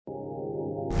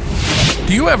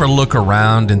Do you ever look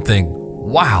around and think,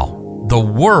 wow, the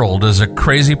world is a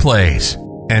crazy place,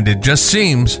 and it just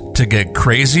seems to get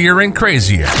crazier and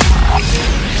crazier?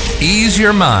 Ease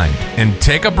your mind and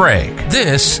take a break.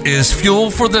 This is Fuel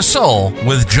for the Soul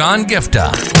with John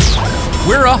Giftah.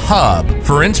 We're a hub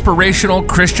for inspirational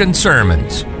Christian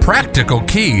sermons, practical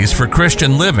keys for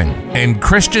Christian living, and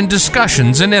Christian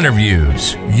discussions and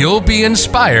interviews. You'll be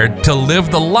inspired to live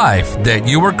the life that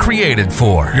you were created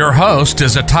for. Your host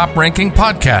is a top-ranking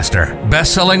podcaster,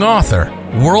 best-selling author,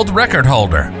 world record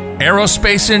holder,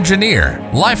 aerospace engineer,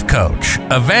 life coach,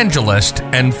 evangelist,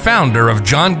 and founder of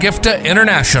John Giftah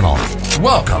International.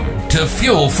 Welcome to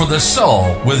Fuel for the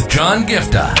Soul with John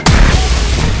Giftah.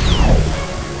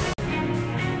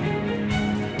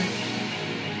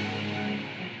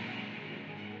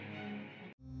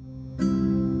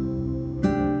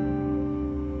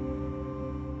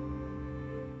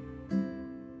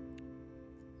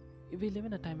 We live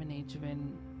in a time and age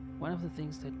when one of the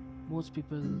things that most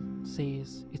people say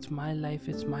is, it's my life,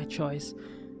 it's my choice.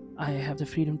 I have the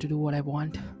freedom to do what I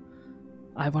want.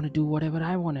 I want to do whatever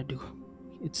I want to do.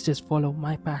 It's just follow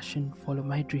my passion, follow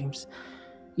my dreams.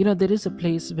 You know, there is a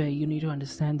place where you need to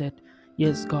understand that,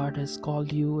 yes, God has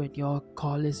called you and your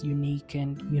call is unique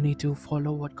and you need to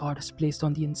follow what God has placed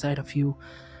on the inside of you.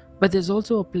 But there's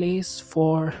also a place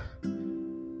for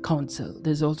counsel.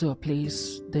 There's also a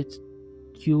place that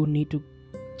you need to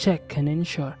check and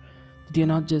ensure that you're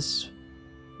not just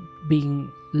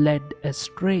being led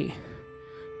astray,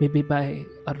 maybe by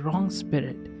a wrong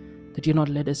spirit, that you're not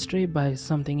led astray by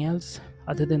something else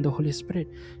other than the Holy Spirit.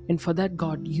 And for that,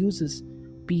 God uses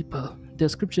people. The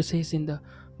scripture says, in the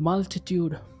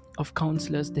multitude of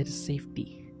counselors there is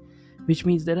safety, which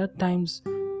means there are times,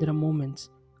 there are moments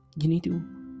you need to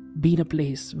be in a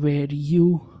place where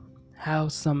you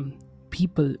have some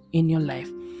people in your life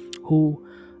who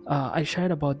I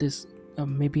shared about this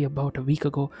maybe about a week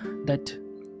ago, that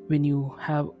when you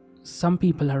have some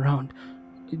people around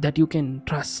that you can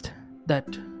trust,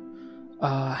 that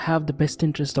have the best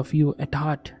interest of you at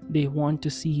heart, they want to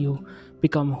see you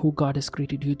become who God has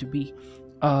created you to be,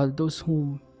 those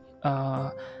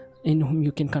in whom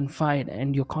you can confide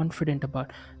and you're confident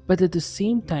about. But at the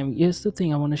same time, here's the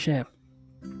thing I want to share.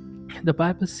 The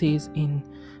Bible says in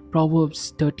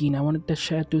Proverbs 13, I wanted to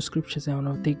share two scriptures. I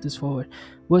want to take this forward.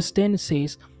 Verse 10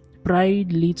 says,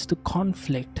 pride leads to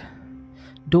conflict.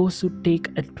 Those who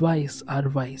take advice are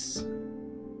wise.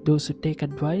 Those who take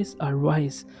advice are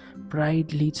wise.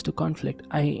 Pride leads to conflict.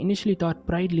 I initially thought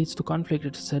pride leads to conflict.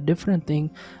 It's a different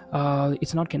thing.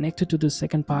 It's not connected to the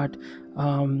second part.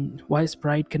 Why is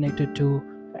pride connected to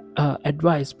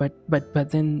advice?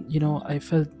 But then, you know, I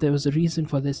felt there was a reason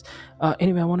for this.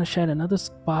 Anyway, I want to share another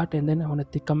part and then I want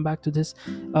to come back to this.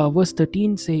 Verse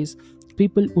 13 says,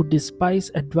 people who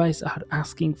despise advice are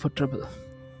asking for trouble,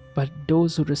 but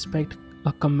those who respect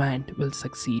a command will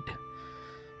succeed.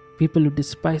 People who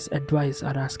despise advice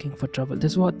are asking for trouble.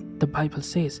 This is what the Bible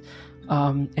says.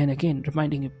 And again,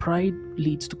 reminding you, pride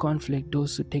leads to conflict.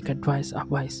 Those who take advice are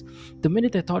wise. The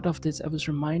minute I thought of this, I was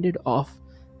reminded of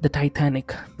the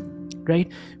Titanic,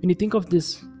 right? When you think of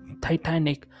this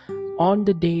Titanic, on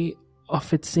the day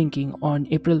of its sinking on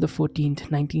April the 14th,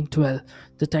 1912,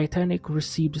 the Titanic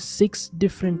received 6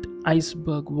 different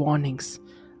iceberg warnings,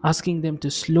 asking them to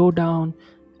slow down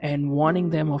and warning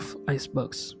them of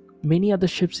icebergs. Many other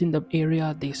ships in the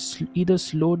area, they either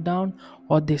slowed down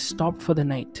or they stopped for the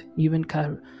night. Even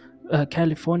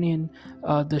Californian,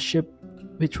 the ship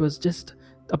which was just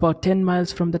about 10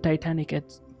 miles from the Titanic, had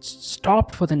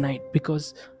stopped for the night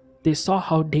because they saw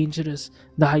how dangerous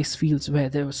the ice fields were.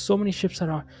 There were so many ships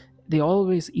around. They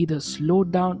always either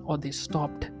slowed down or they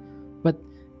stopped. But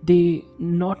they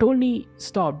not only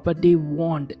stopped, but they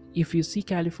warned. If you see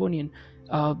Californian,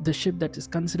 the ship that is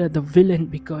considered the villain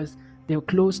because they were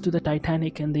close to the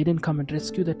Titanic and they didn't come and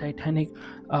rescue the Titanic,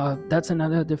 that's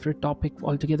another different topic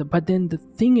altogether. But then the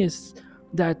thing is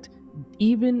that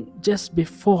even just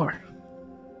before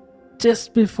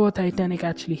Titanic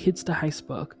actually hits the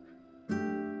iceberg,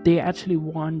 they actually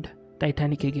warned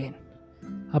Titanic again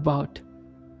about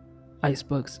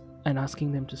icebergs and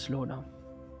asking them to slow down.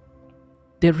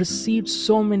 They received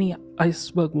so many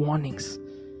iceberg warnings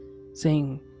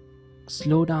saying,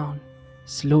 slow down,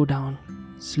 slow down,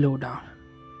 slow down.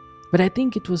 But I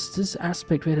think it was this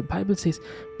aspect where the Bible says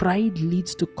pride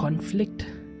leads to conflict.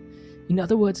 In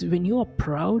other words, when you are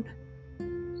proud,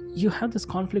 you have this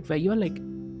conflict where you're like,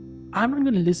 I'm not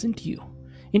going to listen to you.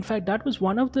 In fact, that was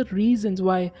one of the reasons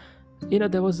why, you know,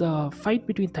 there was a fight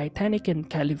between Titanic and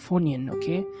Californian,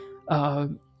 okay?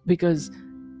 Because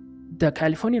the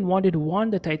Californian wanted to warn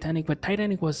the Titanic, but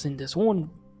Titanic was in this own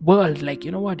world, like,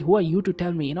 you know what, who are you to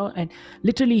tell me, and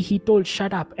literally he told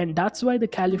shut up. And that's why the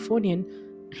Californian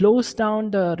closed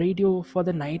down the radio for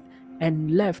the night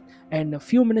and left. And a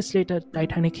few minutes later,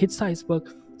 Titanic hits the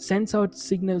iceberg, sends out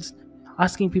signals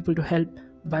asking people to help,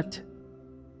 but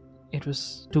it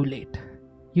was too late.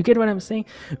 You get what I'm saying?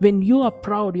 When you are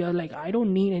proud, you're like, I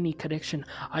don't need any correction,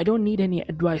 I don't need any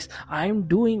advice, I'm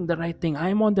doing the right thing,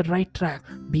 I'm on the right track.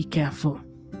 Be careful,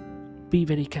 be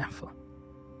very careful.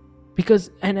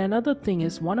 Because, and another thing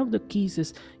is, one of the keys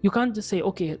is, you can't just say,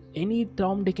 okay, any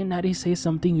Tom, Dick and Harry says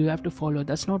something, you have to follow.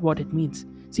 That's not what it means.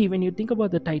 See, when you think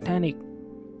about the Titanic,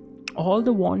 all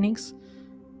the warnings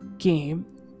came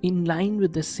in line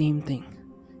with the same thing.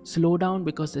 Slow down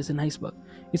because there's an iceberg.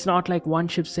 It's not like one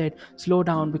ship said slow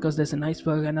down because there's an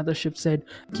iceberg, another ship said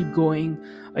keep going,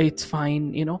 it's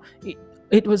fine.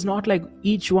 It was not like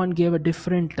each one gave a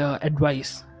different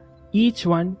advice. Each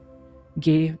one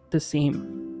gave the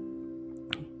same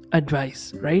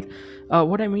advice, right?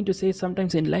 What I mean to say is,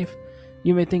 sometimes in life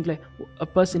you may think like a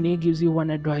person A gives you one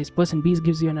advice, person B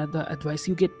gives you another advice,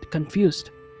 you get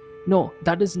confused. No,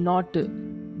 that is not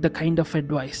the kind of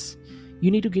advice.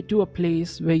 You need to get to a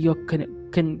place where you're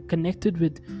connected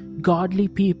with godly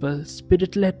people,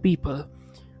 spirit-led people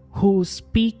who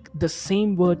speak the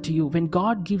same word to you. When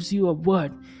God gives you a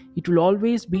word, it will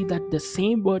always be that the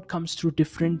same word comes through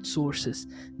different sources.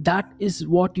 That is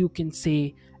what you can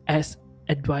say as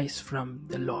advice from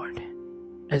the Lord,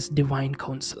 as divine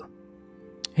counsel.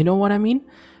 You know what I mean?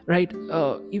 Right?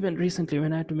 Even recently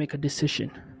when I had to make a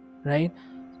decision, right?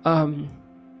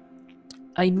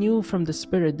 I knew from the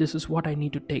Spirit, this is what I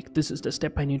need to take. This is the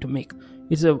step I need to make.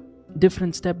 It's a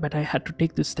different step, but I had to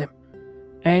take this step.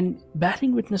 And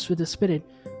bearing witness with the Spirit,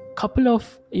 couple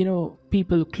of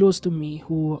people close to me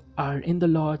who are in the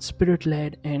Lord,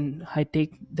 Spirit-led, and I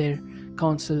take their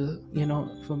counsel,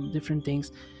 from different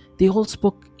things. They all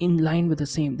spoke in line with the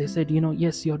same. They said,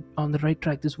 yes, you're on the right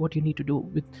track. This is what you need to do.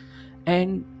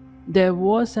 And there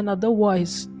was another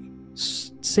voice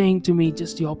saying to me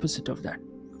just the opposite of that.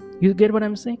 You get what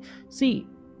I'm saying? See,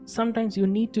 sometimes you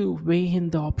need to weigh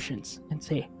in the options and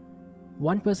say,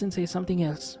 one person says something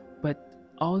else, but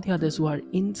all the others who are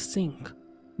in sync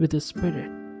with the Spirit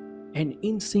and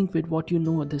in sync with what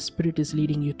the Spirit is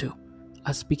leading you to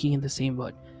are speaking in the same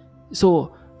word.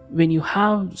 So when you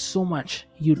have so much,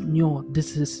 you know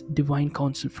this is divine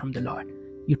counsel from the Lord.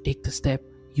 You take the step,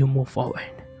 you move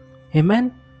forward.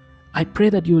 Amen? I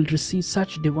pray that you will receive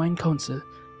such divine counsel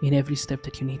in every step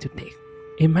that you need to take.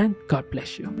 Amen. God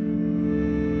bless you.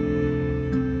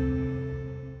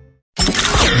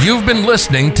 You've been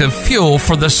listening to Fuel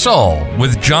for the Soul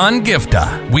with John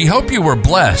Giftah. We hope you were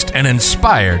blessed and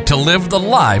inspired to live the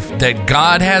life that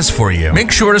God has for you.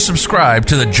 Make sure to subscribe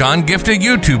to the John Giftah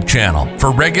YouTube channel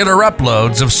for regular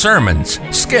uploads of sermons,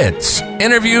 skits,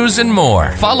 interviews, and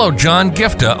more. Follow John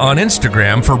Giftah on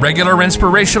Instagram for regular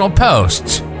inspirational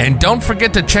posts. And don't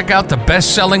forget to check out the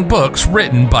best-selling books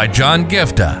written by John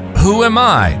Giftah, Who Am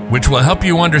I?, which will help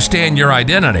you understand your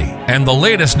identity, and the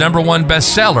latest #1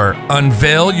 bestseller,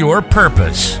 Unveil Your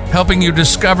Purpose, helping you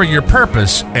discover your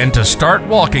purpose and to start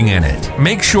walking in it.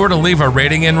 Make sure to leave a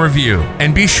rating and review,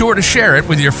 and be sure to share it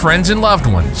with your friends and loved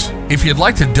ones. If you'd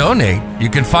like to donate, you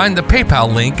can find the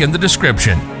PayPal link in the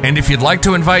description. And if you'd like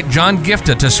to invite John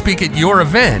Giftah to speak at your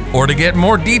event or to get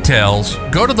more details,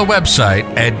 go to the website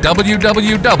at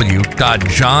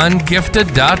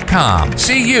www.johngiftah.com.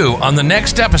 See you on the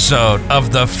next episode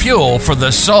of The Fuel for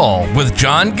the Soul with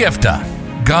John Giftah.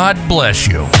 God bless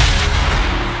you.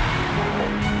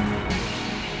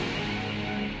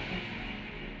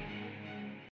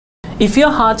 If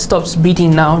your heart stops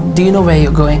beating now, do you know where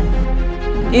you're going?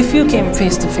 If you came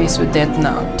face to face with death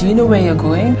now, do you know where you're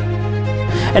going?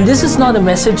 And this is not a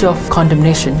message of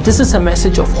condemnation. This is a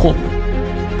message of hope.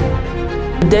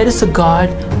 There is a God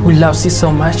who loves you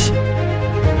so much.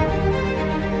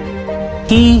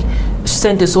 He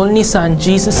sent His only Son,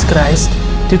 Jesus Christ,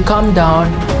 to come down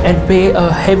and pay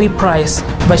a heavy price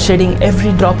by shedding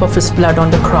every drop of His blood on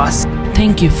the cross.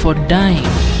 Thank you for dying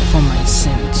for my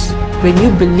sins. When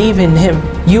you believe in Him,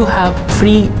 you have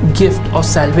free gift of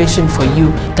salvation for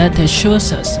you that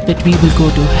assures us that we will go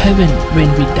to heaven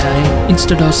when we die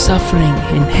instead of suffering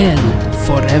in hell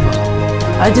forever.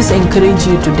 I just encourage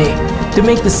you today to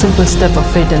make the simple step of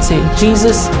faith and say,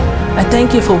 Jesus, I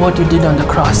thank you for what you did on the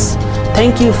cross.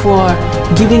 Thank you for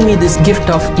giving me this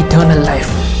gift of eternal life.